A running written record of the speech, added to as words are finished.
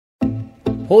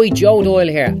Hi, Joe Doyle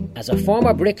here. As a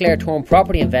former bricklayer turned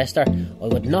property investor, I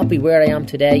would not be where I am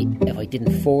today if I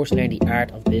didn't first learn the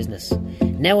art of business.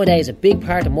 Nowadays, a big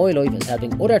part of my life is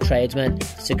helping other tradesmen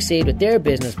succeed with their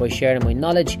business by sharing my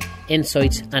knowledge,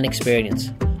 insights and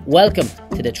experience. Welcome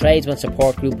to the Tradesman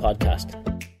Support Group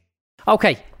podcast.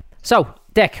 Okay, so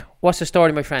Dec, what's the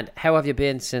story, my friend? How have you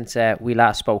been since we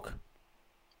last spoke?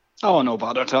 Oh, no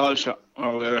bother at all. Sure.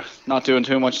 We're not doing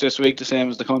too much this week, the same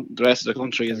as the rest of the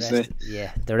country, as I say.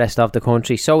 Yeah, the rest of the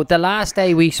country. So the last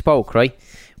day we spoke, right,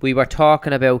 we were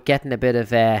talking about getting a bit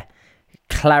of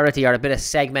clarity or a bit of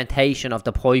segmentation of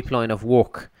the pipeline of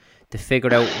work to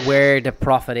figure out where the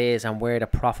profit is and where the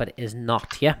profit is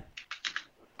not, yeah?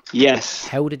 Yes.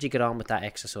 How did you get on with that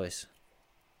exercise?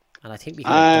 And I think we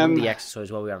kind of done the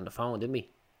exercise while we were on the phone, didn't we?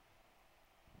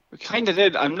 We kind of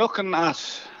did.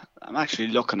 I'm actually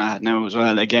looking at it now as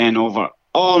well, again, over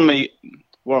all my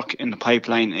work in the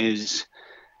pipeline is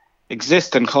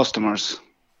existing customers.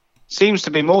 Seems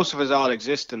to be most of us all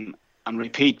existing and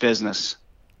repeat business.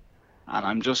 And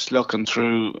I'm just looking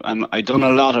through, and I done a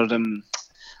lot of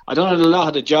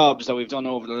the jobs that we've done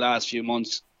over the last few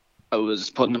months. I was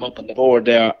putting them up on the board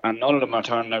there, and none of them are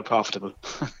turning out profitable.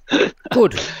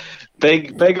 Good.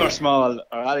 Big or small,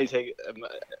 or anything,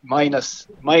 minus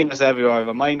everywhere. I have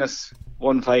a minus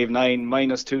 159,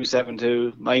 minus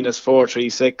 272, minus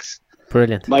 436.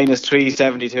 Brilliant. Minus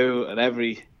 372, and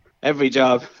every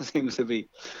job seems to be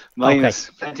minus.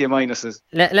 Okay. Plenty of minuses.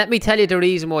 Let me tell you the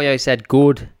reason why I said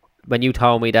good when you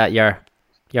told me that you're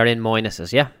in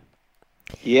minuses, yeah?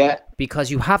 Yeah.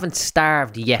 Because you haven't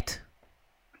starved yet.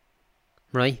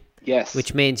 Right? Yes.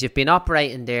 Which means you've been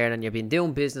operating there and you've been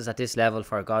doing business at this level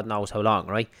for God knows how long,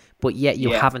 right? But yet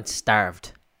you haven't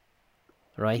starved.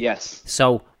 Right? Yes.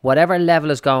 So whatever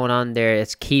level is going on there,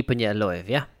 it's keeping you alive,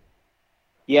 yeah?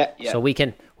 Yeah. So we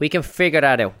can figure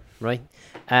that out, right?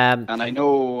 And I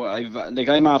know I'm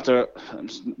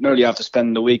nearly after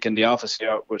spending the week in the office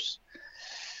here with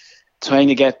trying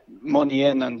to get money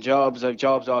in and jobs. I've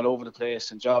jobs all over the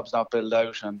place and jobs not built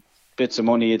out and bits of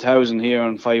money, 1,000 here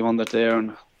and 500 there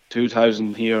and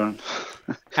 2,000 here. And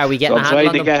are we getting? So I'm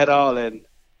trying to get it all in.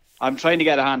 I'm trying to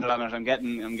get a handle on it. I'm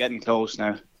getting close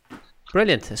now.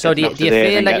 Brilliant. So do you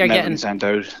feel like you're getting sent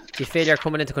out? Do you feel you're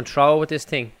coming into control with this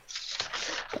thing?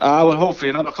 Well, hopefully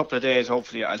another couple of days.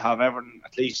 Hopefully I'll have everything.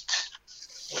 At least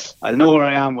I'll know where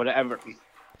I am with everything.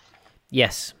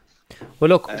 Yes. Well,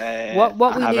 look,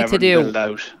 what we need to do.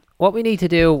 What we need to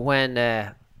do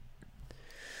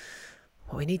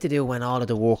when all of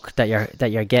the work that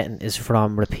you're getting is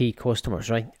from repeat customers,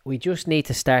 right? We just need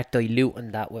to start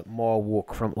diluting that with more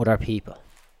work from other people.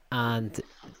 And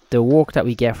the work that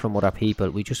we get from other people,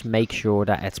 we just make sure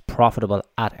that it's profitable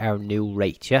at our new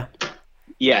rate, yeah?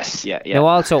 Yes, yeah. Now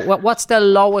also, what's the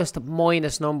lowest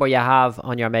minus number you have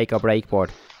on your make or break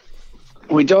board?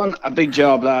 We done a big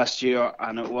job last year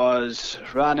and it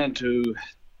ran into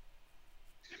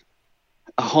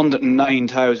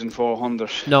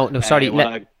 109,400. No, sorry. What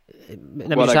I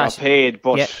got paid,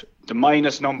 but the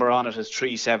minus number on it is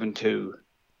 372.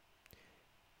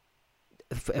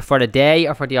 For the day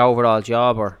or for the overall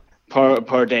job or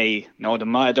per day? No, the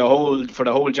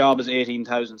whole job is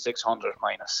 18,600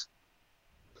 minus.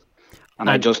 And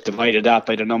I just divided that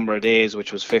by the number of days,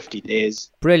 which was 50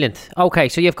 days. Brilliant. Okay,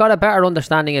 so you've got a better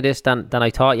understanding of this than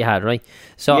I thought you had, right?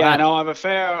 So yeah, no, I have a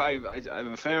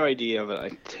fair idea of it,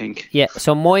 I think. Yeah,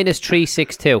 so minus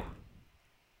 362.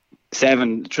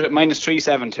 Minus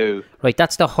 372. Right,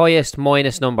 that's the highest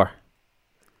minus number.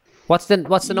 What's the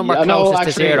number closest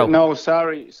to zero? No,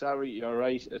 sorry, you're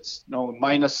right. It's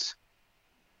minus.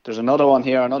 There's another one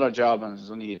here, another job, and it's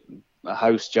only a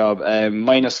house job.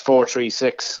 Minus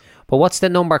 436. But what's the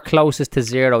number closest to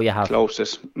zero you have?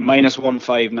 Closest, minus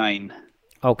 159.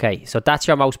 Okay, so that's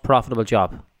your most profitable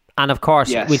job. And of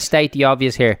course, we'll state the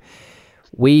obvious here.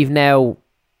 We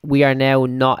are now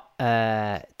not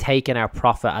taking our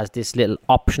profit as this little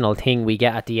optional thing we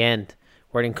get at the end.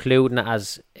 We're including it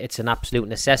as it's an absolute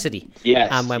necessity. Yes.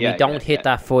 And when we don't hit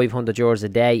that 500 euros a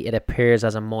day, it appears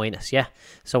as a minus, yeah?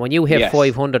 So when you hit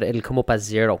 500, it'll come up as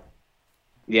zero.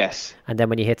 Yes. And then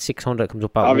when you hit 600, it comes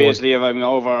up at obviously 1.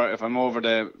 if I'm over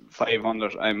the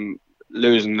 500, I'm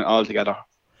losing altogether.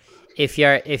 If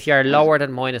you're lower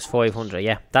than minus 500,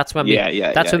 yeah, that's when me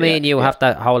and you have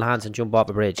to hold hands and jump off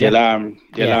a bridge. The alarm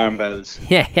bells.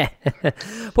 Yeah.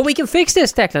 But we can fix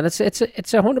this, Declan.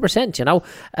 It's 100%. You know,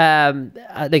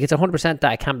 like it's 100%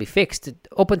 that it can be fixed.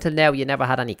 Up until now, you never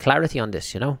had any clarity on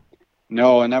this. You know.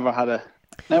 No, I never had a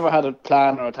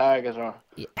plan or a target or.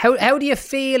 How do you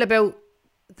feel about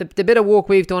the bit of work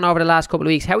we've done over the last couple of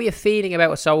weeks? How are you feeling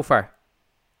about it so far?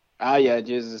 Yeah,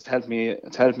 Jesus, it's helped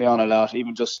me on a lot.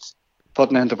 Even just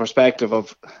putting it into perspective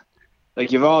of,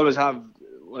 like, you've always have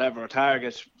whatever a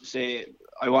target. Say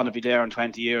I want to be there in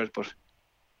 20 years, but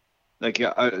like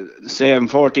say I'm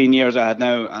 14 years ahead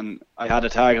now, and I had a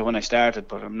target when I started,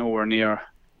 but I'm nowhere near.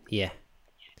 Yeah.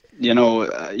 You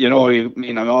know, I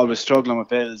mean, I'm always struggling with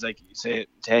bills. Like, you say,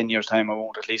 10 years time, I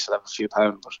won't at least have a few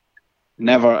pounds, but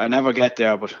I never get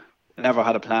there. But I never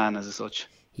had a plan as such.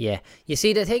 Yeah. You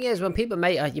see, the thing is, when people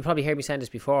make, you probably heard me saying this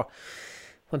before,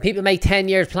 when people make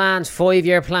 10-year plans,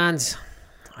 5-year plans,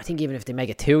 I think even if they make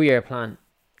a 2-year plan,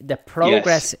 the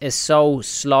progress is so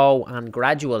slow and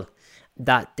gradual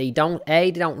that they don't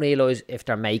realise if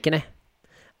they're making it,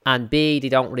 and B, they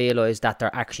don't realise that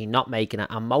they're actually not making it,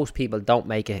 and most people don't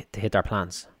make it to hit their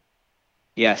plans.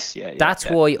 Yes, yeah. That's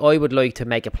why I would like to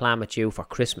make a plan with you for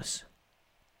Christmas.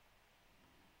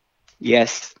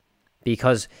 Yes.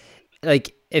 Because,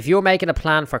 like, if you're making a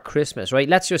plan for Christmas, right?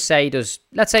 Let's say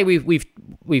we've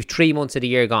 3 months of the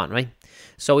year gone, right?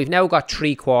 So we've now got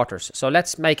 3 quarters. So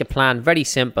let's make a plan very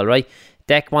simple, right?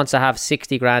 Dec wants to have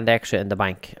 60 grand extra in the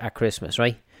bank at Christmas,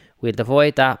 right? We'll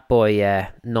divide that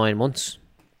by 9 months,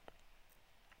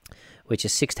 which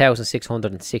is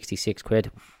 6,666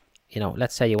 quid. You know,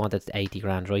 let's say you wanted 80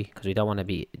 grand, right? Because we don't want to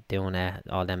be doing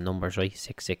all them numbers, right?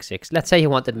 666. Let's say you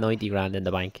wanted 90 grand in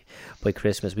the bank by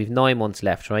Christmas. We've 9 months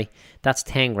left, right? That's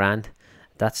 10 grand.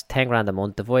 That's 10 grand a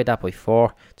month. Divide that by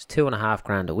 4. It's 2.5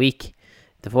 grand a week.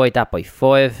 Divide that by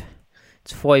 5.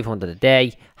 It's 500 a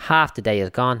day. Half the day is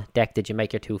gone. Dec, did you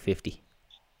make your 250?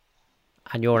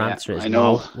 And your answer is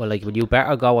no. Well, like, well, you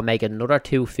better go and make another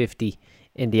 250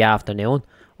 in the afternoon.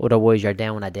 Otherwise, you're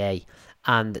down a day.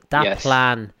 And that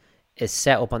plan is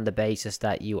set up on the basis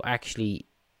that you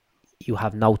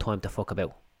have no time to fuck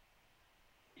about.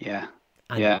 Yeah.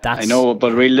 And I know,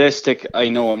 but I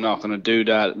know I'm not going to do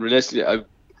that. Realistically,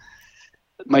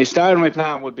 my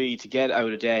plan would be to get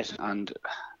out of debt and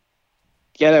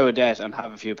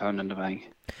have a few pounds in the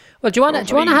bank. Well, do you want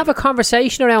to have a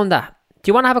conversation around that? Do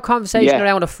you want to have a conversation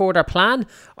around a further plan,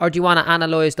 or do you want to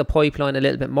analyse the pipeline a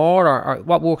little bit more, or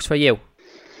what works for you?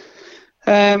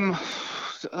 I'm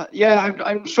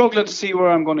struggling to see where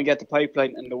I'm going to get the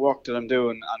pipeline and the work that I'm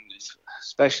doing, and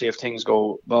especially if things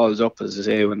go balls up, as I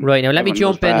say. Right, now let me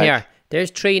jump in here.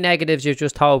 There's 3 negatives you've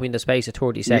just told me in the space of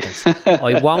 30 seconds.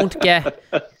 I won't get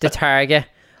the target.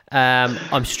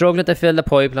 I'm struggling to fill the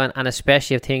pipeline, and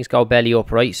especially if things go belly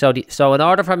up, right? So in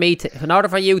order for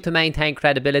you to maintain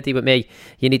credibility with me,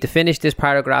 you need to finish this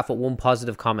paragraph with one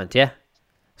positive comment, yeah?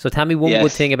 So tell me one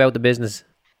good thing about the business.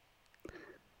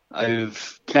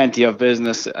 I've plenty of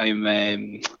business.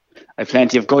 I've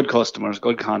plenty of good customers,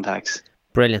 good contacts.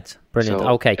 Brilliant. So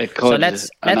okay. So let's.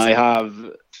 I have,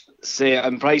 say,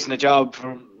 I'm pricing a job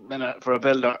for a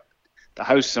builder. The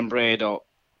house in Bray, though,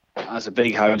 as a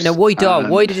big house. Now, why Doyle?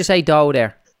 Why did you say Doyle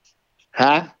there?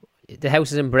 Huh? The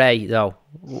house is in Bray, though.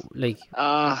 Like.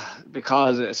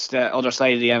 Because it's the other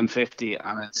side of the M50,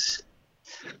 and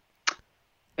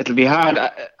it'll be hard.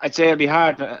 I'd say it'll be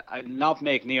hard. I'll not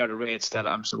make near the rates that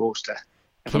I'm supposed to.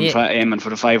 If I'm aiming for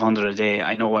the 500 a day,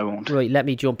 I know I won't. Right, let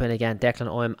me jump in again.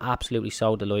 Declan, I'm absolutely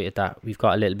so delighted that we've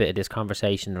got a little bit of this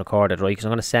conversation recorded, right? Because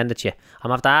I'm going to send it to you. I'm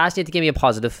going to have to ask you to give me a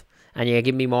positive, and you're going to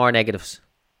give me more negatives.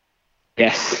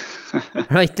 Yes.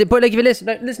 Right, but like, if you listen,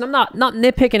 I'm not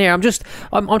nitpicking here. I'm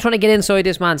trying to get inside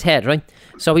this man's head, right?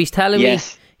 So he's telling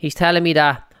me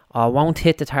that I won't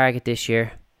hit the target this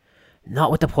year,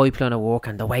 not with the pipeline of work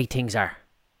and the way things are.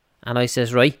 And I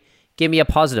says, right, give me a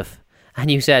positive. And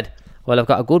you said, well, I've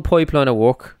got a good pipeline of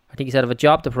work. I think you said, I've big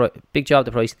job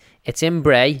to price. It's in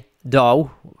Bray, though,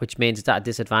 which means it's at a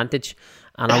disadvantage,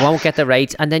 and I won't get the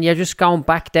rates. And then you're just going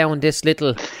back down this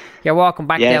little. You're walking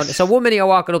back down. So 1 minute you're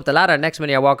walking up the ladder, next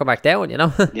minute you're walking back down. You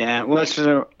know. Yeah. Well,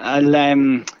 sure.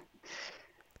 I'm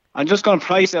just going to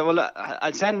price it. Well,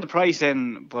 I'll send the price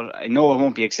in, but I know it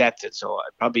won't be accepted. So I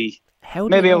probably.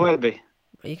 Maybe it will be.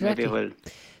 Exactly. Maybe it will.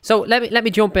 So let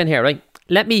me jump in here, right?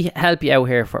 Let me help you out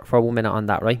here for 1 minute on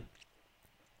that, right?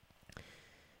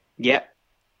 Yeah.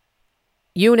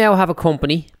 You now have a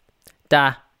company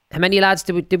that, how many lads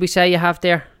did we say you have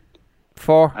there?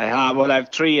 4? I have. Well, I have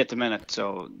 3 at the minute,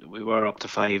 so we were up to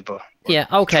 5, but yeah,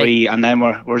 okay. 3, and then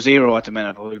we're 0 at the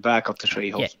minute, but we'll be back up to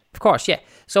 3. Hopefully. Yeah, of course, yeah.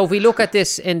 So if we look at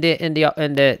this in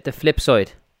the flip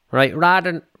side, right?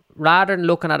 Rather than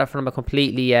looking at it from a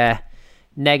completely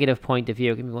negative point of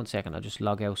view, give me 1 second. I'll just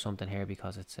log out something here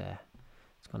because it's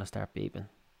going to start beeping.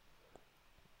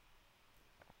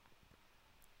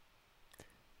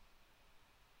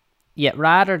 Yeah,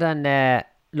 rather than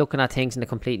looking at things in a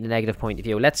completely negative point of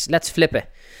view, let's flip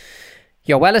it.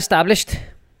 You're well established.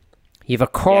 You have a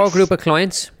core group of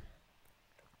clients.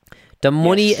 The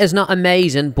money is not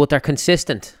amazing, but they're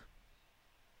consistent.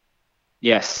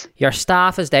 Yes. Your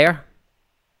staff is there.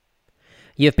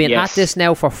 You've been at this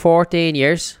now for 14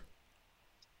 years.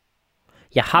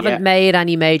 You haven't made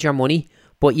any major money,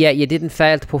 but yet you didn't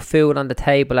fail to put food on the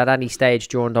table at any stage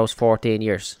during those 14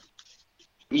 years.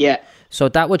 Yeah. So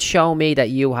that would show me that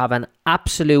you have an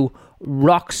absolute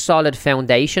rock solid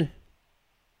foundation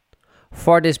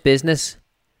for this business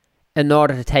in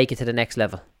order to take it to the next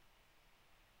level.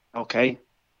 Okay.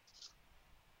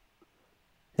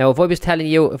 Now, if I was talking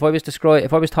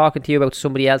to you about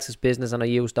somebody else's business and I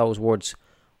used those words,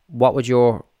 what would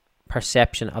your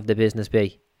perception of the business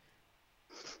be?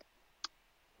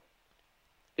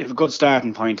 It's a good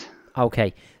starting point.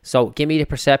 Okay, so give me the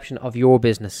perception of your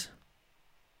business.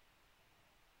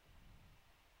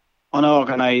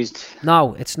 Unorganised.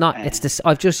 No, it's not. It's this.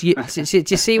 Do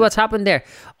you see what's happened there?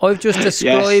 I've just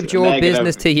described your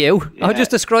business to you. Yeah. I've just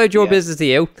described your business to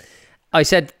you. I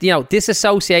said,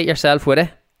 disassociate yourself with it.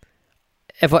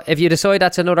 If you decide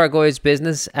that's another guy's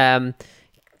business,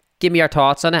 give me your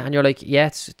thoughts on it, and you're like, yeah,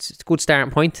 it's a good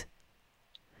starting point.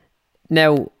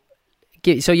 Now,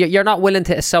 so you're not willing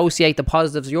to associate the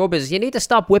positives of your business. You need to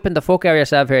stop whipping the fuck out of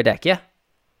yourself here, Dec, yeah?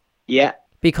 Yeah.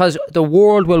 Because the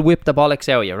world will whip the bollocks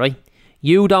out of you, right?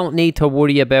 You don't need to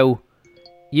worry about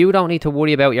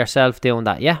yourself doing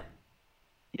that, yeah?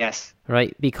 Yes.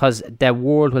 Right? Because the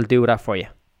world will do that for you.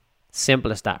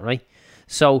 Simple as that, right?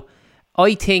 So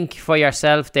I think for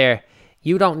yourself there,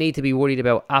 you don't need to be worried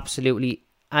about absolutely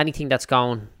anything that's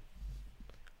going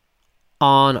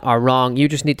on or wrong. You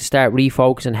just need to start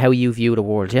refocusing how you view the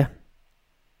world, yeah?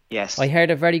 Yes. I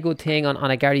heard a very good thing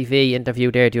on a Gary V interview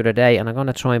there the other day, and I'm going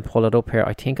to try and pull it up here.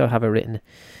 I think I have it written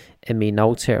in me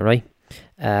notes here, right?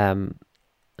 And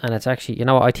it's actually,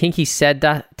 I think he said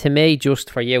that to me just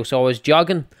for you. So I was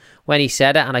jogging when he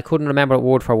said it, and I couldn't remember it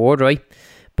word for word, right?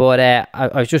 But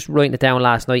I was just writing it down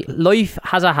last night. Life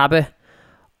has a habit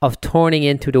of turning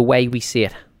into the way we see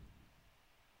it.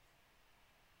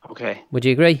 Okay. Would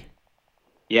you agree?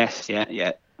 Yes,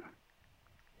 yeah.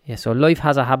 Yeah, so life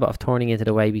has a habit of turning into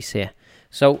the way we see it.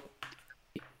 So,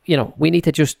 we need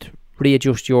to just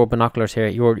readjust your binoculars here,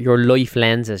 your life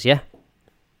lenses, yeah?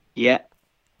 Yeah.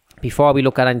 Before we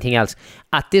look at anything else.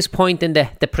 At this point in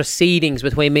the proceedings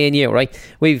between me and you, right?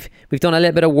 We've done a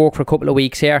little bit of work for a couple of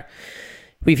weeks here.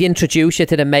 We've introduced you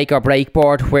to the make or break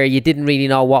board where you didn't really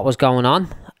know what was going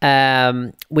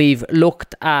on. We've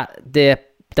looked at the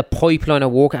pipeline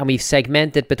of work, and we've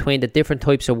segmented between the different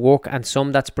types of work, and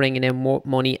some that's bringing in more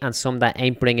money and some that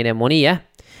ain't bringing in money, yeah?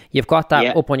 You've got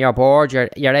that up on your board.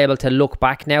 You're able to look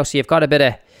back now, so you've got a bit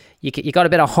of you got a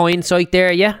bit of hindsight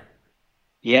there, yeah?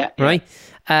 Yeah. Right?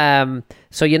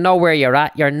 So you know where you're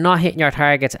at. You're not hitting your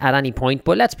targets at any point,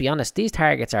 but let's be honest, these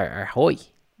targets are high.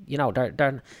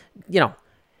 They're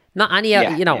not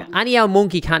any old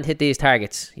monkey can't hit these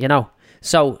targets,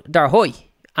 So they're high.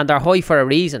 And they're high for a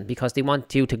reason, because they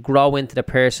want you to grow into the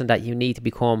person that you need to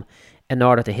become in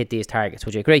order to hit these targets.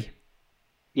 Would you agree?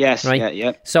 Yes, right?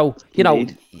 Yeah. So,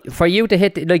 for you to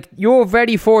hit, your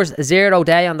very first 0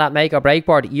 day on that make or break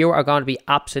board, you are going to be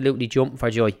absolutely jumping for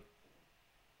joy.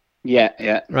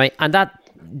 Yeah. Right? And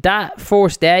that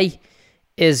first day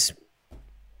it's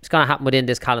going to happen within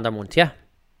this calendar month, yeah?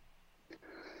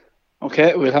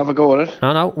 Okay, we'll have a go at it.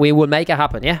 No, we will make it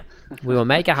happen, yeah? We will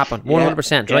make it happen,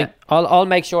 100%, right? I'll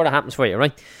make sure that happens for you,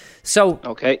 right? So,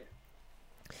 okay.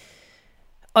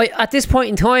 At this point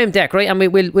in time, Dec, right? I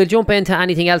mean, we'll jump into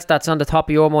anything else that's on the top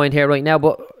of your mind here right now,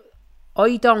 but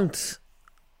I don't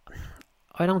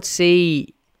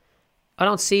see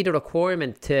the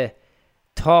requirement to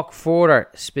talk further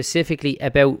specifically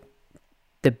about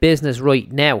the business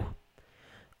right now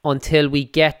until we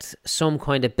get some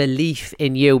kind of belief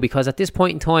in you, because at this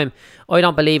point in time, I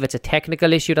don't believe it's a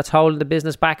technical issue that's holding the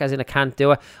business back, as in I can't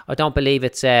do it. I don't believe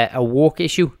it's a work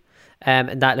issue,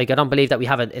 and that I don't believe that we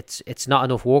have it's not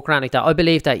enough work around like that. I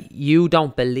believe that you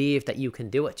don't believe that you can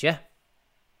do it, yeah?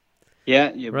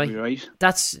 Yeah, you're right.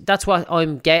 That's what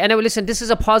I'm getting. And now listen, this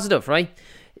is a positive, right?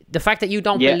 The fact that you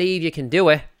don't believe you can do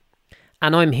it,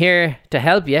 and I'm here to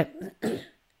help you.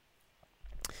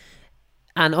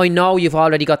 And I know you've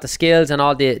already got the skills and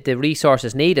all the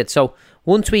resources needed. So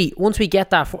once we get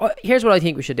that, here's what I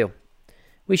think we should do.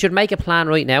 We should make a plan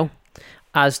right now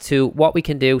as to what we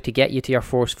can do to get you to your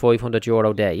first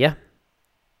 €500 day, yeah?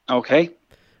 Okay.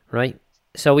 Right.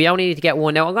 So we only need to get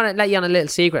one. Now, I'm going to let you on a little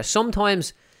secret.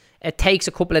 Sometimes it takes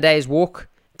a couple of days' work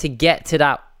to get to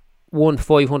that one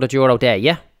 €500 day,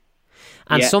 yeah?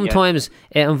 And sometimes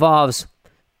it involves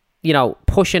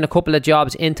pushing a couple of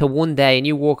jobs into one day and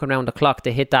you work around the clock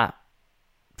to hit that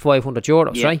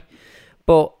 €500, right?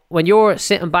 But when you're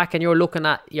sitting back and you're looking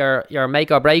at your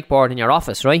make or break board in your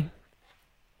office, right?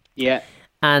 Yeah.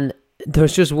 And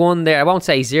there's just one there. I won't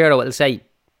say 0. It'll say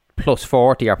plus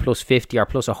 40 or plus 50 or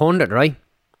plus 100, right?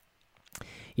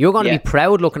 You're going to be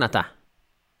proud looking at that,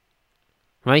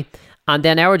 right? And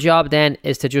then our job then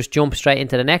is to just jump straight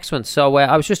into the next one. So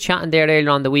I was just chatting there earlier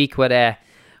on the week with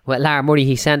Lar Murray.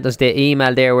 He sent us the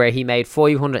email there where he made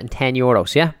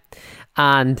 €510, yeah?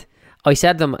 And I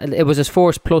said to him, it was his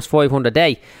first plus 500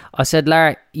 day. I said,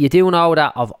 Lar, you do know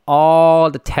that of all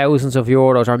the thousands of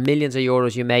euros or millions of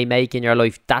euros you may make in your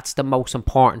life, that's the most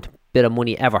important bit of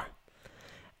money ever.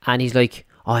 And he's like,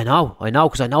 oh, I know,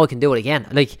 because I know I can do it again.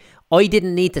 Like, I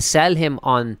didn't need to sell him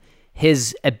on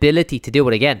his ability to do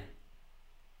it again.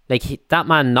 Like, that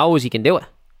man knows he can do it.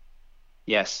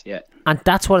 Yes, yeah. And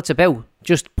that's what it's about.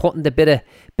 Just putting the bit of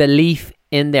belief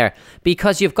in there.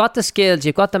 Because you've got the skills,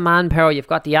 you've got the manpower, you've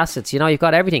got the assets, you've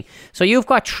got everything. So you've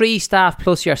got 3 staff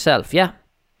plus yourself, yeah?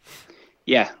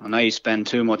 Yeah, and I spend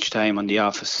too much time on the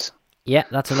office. Yeah,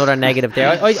 that's another negative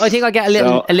there. I think I'll get a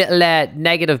little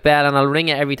negative bell and I'll ring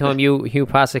it every time you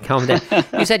pass a comment there.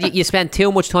 You said you spend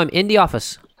too much time in the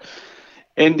office.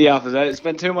 In the office, I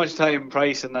spend too much time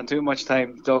pricing and too much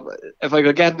time. So if I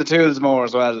could get the tools more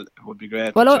as well, it would be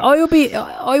great. Well,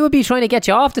 I would be trying to get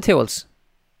you off the tools.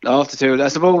 Off the tools, I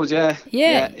suppose. Yeah.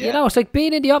 It's like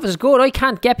being in the office is good. I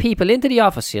can't get people into the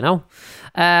office,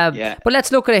 But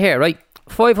let's look at it here, right?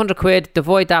 500 quid,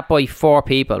 divide that by 4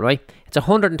 people, right? It's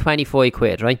 125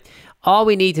 quid, right? All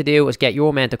we need to do is get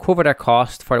your men to cover their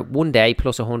cost for 1 day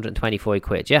plus 125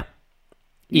 quid, yeah?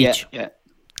 Each. Yeah.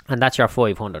 And that's your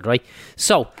 500, right?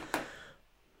 So,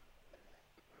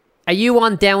 are you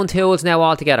on down tools now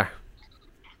altogether?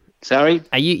 Sorry?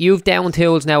 You've down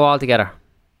tools now altogether?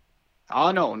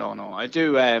 Oh, no. I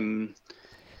do...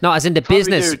 No, as in the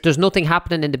business. There's nothing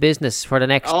happening in the business for the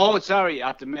next... Oh, sorry.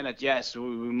 At the minute, yes. We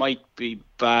might be...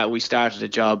 we started a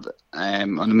job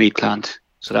on the meat plant.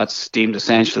 So that's deemed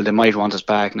essential. They might want us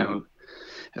back now.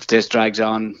 If this drags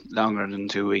on longer than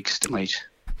 2 weeks, they might...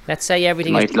 Let's say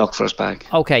everything might look for us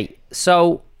back. Okay,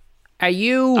 so are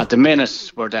you... At the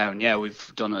minute, we're down. Yeah,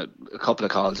 we've done a couple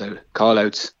of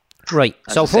call-outs. Right.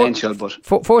 That's so essential,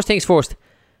 but... First things first.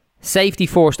 Safety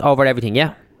first over everything,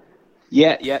 yeah?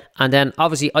 Yeah. And then,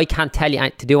 obviously, I can't tell you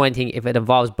to do anything if it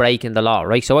involves breaking the law,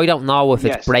 right? So I don't know if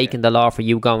it's breaking the law for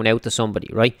you going out to somebody,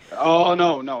 right? Oh,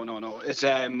 no. It's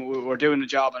we're doing a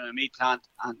job in a meat plant,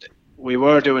 and... We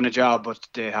were doing a job, but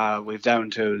we've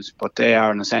down tools, but they are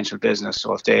an essential business.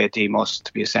 So if they deem us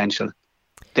to be essential,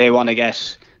 they're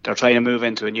trying to move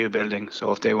into a new building.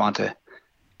 So if they want to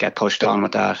get pushed on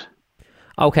with that.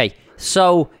 Okay,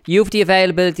 so you've the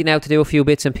availability now to do a few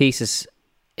bits and pieces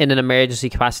in an emergency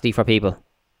capacity for people.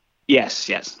 Yes.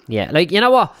 Yeah, like, you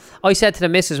know what? I said to the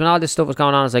missus when all this stuff was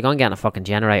going on, I was like, I'm getting a fucking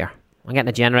generator. I'm getting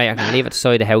a generator. I can leave it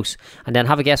beside the house. And then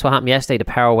have a guess what happened yesterday? The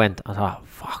power went. I thought, oh,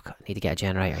 fuck, I need to get a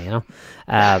generator,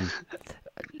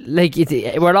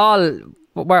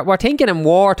 we're thinking in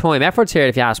wartime efforts here,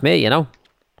 if you ask me,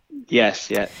 Yes,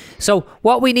 yeah. So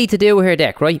what we need to do here,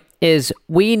 Dick, right, is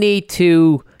we need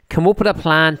to come up with a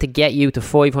plan to get you to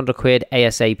 500 quid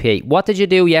ASAP. What did you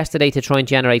do yesterday to try and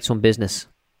generate some business?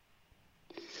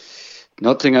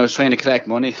 Nothing. I was trying to collect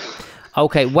money.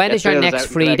 Okay, when is your next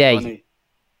free day? Money.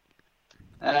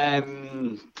 I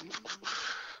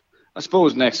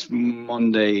suppose next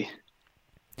Monday.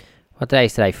 What day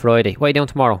is today? Friday. What are you doing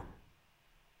tomorrow?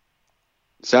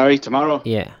 Sorry, tomorrow?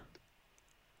 Yeah.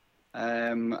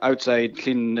 Outside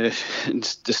cleaning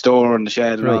the store and the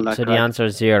shed and all that. So the answer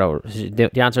is 0.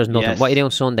 The answer is nothing. Yes. What are you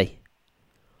doing Sunday?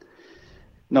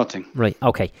 Nothing. Right,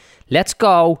 okay. Let's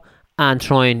go and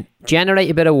try and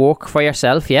generate a bit of work for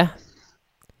yourself, yeah?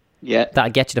 Yeah.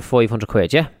 That'll get you to 500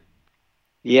 quid, yeah?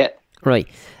 Yeah. Right.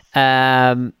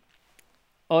 I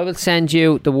will send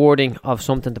you the wording of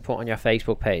something to put on your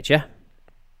Facebook page, yeah?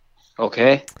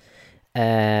 Okay.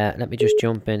 Let me just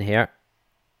jump in here.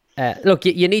 Look,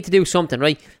 you need to do something,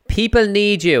 right? People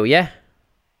need you, yeah?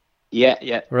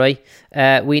 Yeah. Right.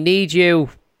 We need you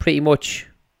pretty much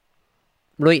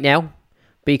right now,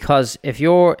 because if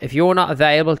you're not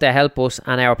available to help us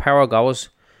and our power goes,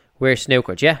 we're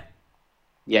snookered, yeah?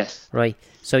 Yes. Right.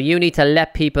 So you need to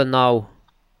let people know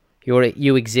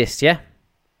you exist, yeah?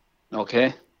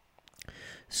 Okay.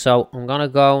 So I'm gonna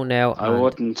go now. I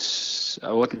wouldn't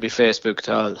be Facebook at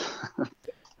all.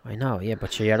 I know, yeah,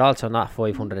 but you're also not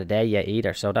 500 a day yet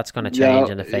either, so that's going to change,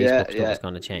 and the Facebook stuff is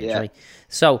going to change, right?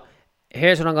 So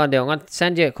here's what I'm going to do. I'm going to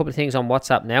send you a couple of things on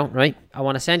WhatsApp now, right? I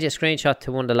want to send you a screenshot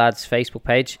to one of the lads' Facebook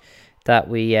page that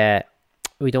we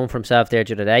done for himself there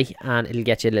the other day, and it'll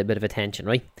get you a little bit of attention,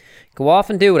 right? Go off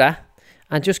and do that,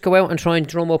 and just go out and try and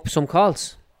drum up some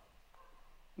calls.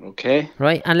 Okay.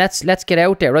 Right, and let's get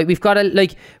out there. Right, we've got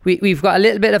we've got a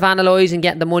little bit of analysing,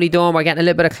 getting the money done. We're getting a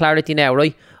little bit of clarity now.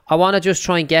 Right, I want to just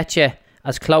try and get you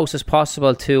as close as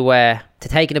possible to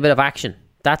taking a bit of action.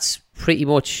 That's pretty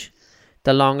much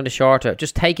the long and the short of it.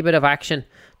 Just take a bit of action.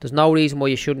 There's no reason why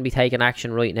you shouldn't be taking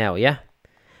action right now. Yeah.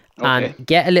 Okay. And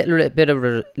get a little bit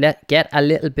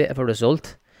of a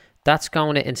result. That's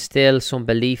going to instill some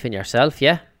belief in yourself,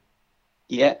 yeah?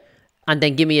 Yeah. And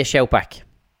then give me a shout back.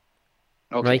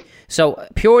 Okay. Right? So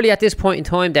purely at this point in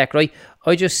time, Dec, right,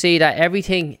 I just see that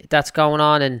everything that's going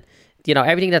on and, you know,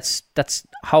 everything that's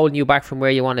holding you back from where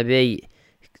you want to be,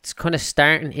 it's kind of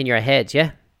starting in your head,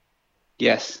 yeah?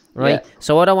 Yes. Right? Yeah.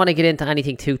 So I don't want to get into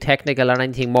anything too technical or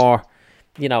anything more,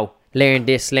 you know, learn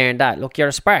this, learn that. Look, you're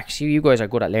a Sparks. You guys are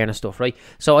good at learning stuff, right?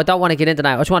 So I don't want to get into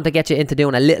that. I just want to get you into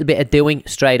doing a little bit of doing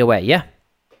straight away, yeah?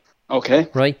 Okay.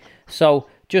 Right? So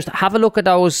just have a look at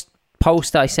those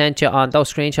posts that I sent you on,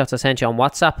 those screenshots I sent you on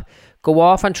WhatsApp. Go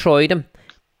off and try them.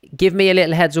 Give me a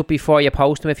little heads up before you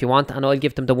post them if you want, and I'll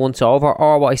give them the once over.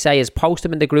 Or what I say is post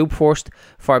them in the group first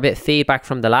for a bit of feedback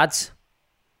from the lads.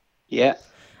 Yeah.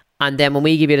 And then when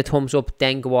we give you the thumbs up,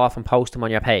 then go off and post them on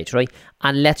your page, right?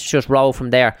 And let's just roll from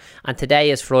there. And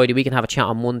today is Friday. We can have a chat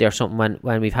on Monday or something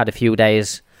when we've had a few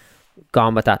days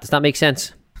gone with that. Does that make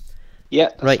sense? Yeah,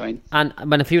 that's right. Fine. And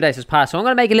when a few days has passed. So I'm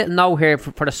going to make a little note here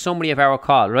for the summary of our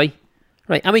call, right?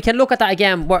 Right. And we can look at that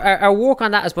again. Our work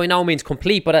on that is by no means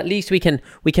complete, but at least we can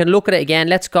look at it again.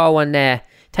 Let's go and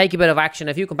take a bit of action.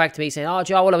 If you come back to me saying, oh,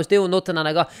 Joe, well, I was doing nothing and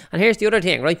I got... And here's the other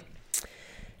thing, right?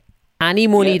 Any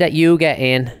money that you get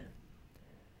in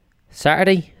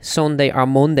Saturday, Sunday or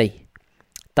Monday,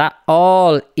 that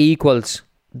all equals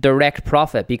direct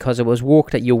profit because it was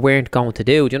work that you weren't going to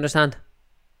do. Do you understand?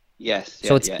 Yes.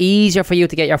 So it's easier for you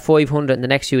to get your 500 in the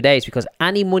next few days because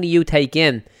any money you take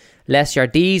in, less your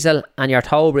diesel and your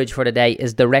toll bridge for the day,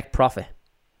 is direct profit.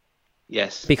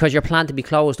 Yes. Because you're planned to be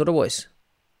closed otherwise.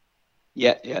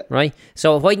 Yeah. Right?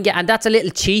 So if I can get... And that's a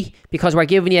little cheat because we're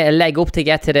giving you a leg up to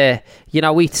get to the... You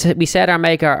know, we said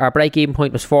our break-even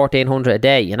point was 1,400 a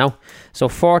day, you know? So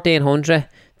 1,400,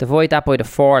 divide that by the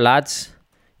 4 lads,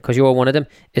 because you're one of them,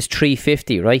 is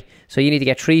 350, right? So you need to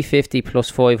get 350 plus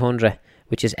 500,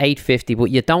 which is 850, but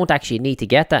you don't actually need to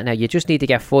get that now. You just need to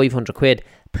get 500 quid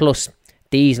plus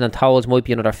diesel and tolls might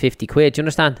be another 50 quid. Do you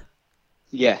understand?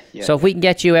 Yeah. So if we can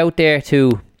get you out there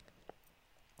to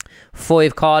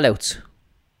 5 call-outs,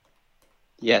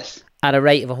 yes, at a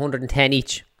rate of 110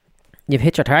 each, you've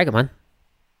hit your target, man.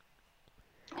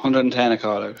 110 a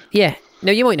call out. Yeah.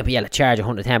 Now you might not be able to charge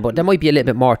 110, but there might be a little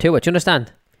bit more to it. Do you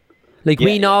understand? Like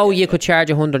we know you could charge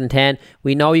 110.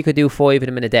 We know you could do 5 of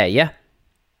them in a day. Yeah.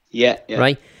 Yeah.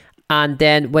 Right. And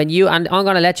then when you, and I'm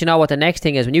going to let you know what the next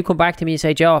thing is. When you come back to me and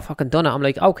say, Joe, I've fucking done it, I'm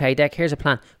like, okay, Dec, here's a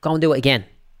plan. Go and do it again.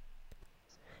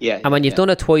 Yeah. And when you've done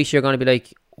it twice, you're going to be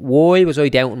like, why was I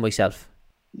doubting myself?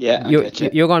 Yeah, you're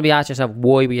going to be asking yourself,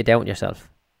 why were you doubting yourself?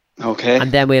 Okay.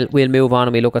 And then we'll move on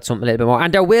and we'll look at something a little bit more.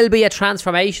 And there will be a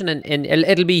transformation, and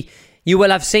it'll be, you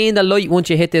will have seen the light once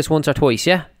you hit this once or twice,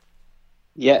 yeah?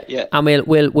 Yeah. And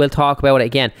we'll talk about it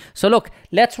again. So look,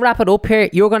 let's wrap it up here.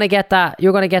 You're gonna get that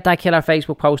killer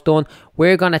Facebook post done.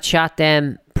 We're gonna chat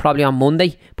then probably on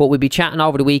Monday, but we'll be chatting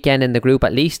over the weekend in the group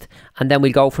at least, and then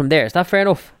we'll go from there. Is that fair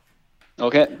enough?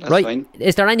 Okay, that's fine.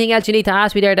 Is there anything else you need to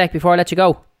ask me there, Dec, before I let you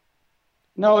go?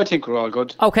 No, I think we're all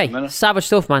good. Okay, savage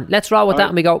stuff, man. Let's roll with that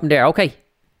and we go from there, okay?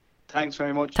 Thanks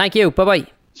very much. Thank you, bye-bye.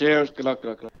 Cheers, good luck.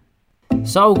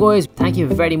 So guys, thank you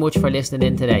very much for listening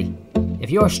in today.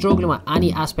 If you're struggling with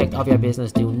any aspect of your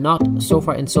business, do not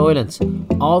suffer in silence.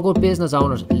 All good business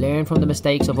owners learn from the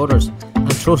mistakes of others.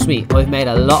 And trust me, I've made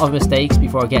a lot of mistakes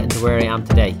before getting to where I am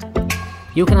today.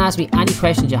 You can ask me any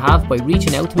questions you have by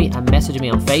reaching out to me and messaging me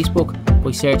on Facebook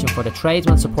by searching for the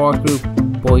Tradesman Support Group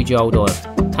by Joe Doyle.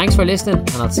 Thanks for listening,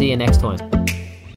 and I'll see you next time.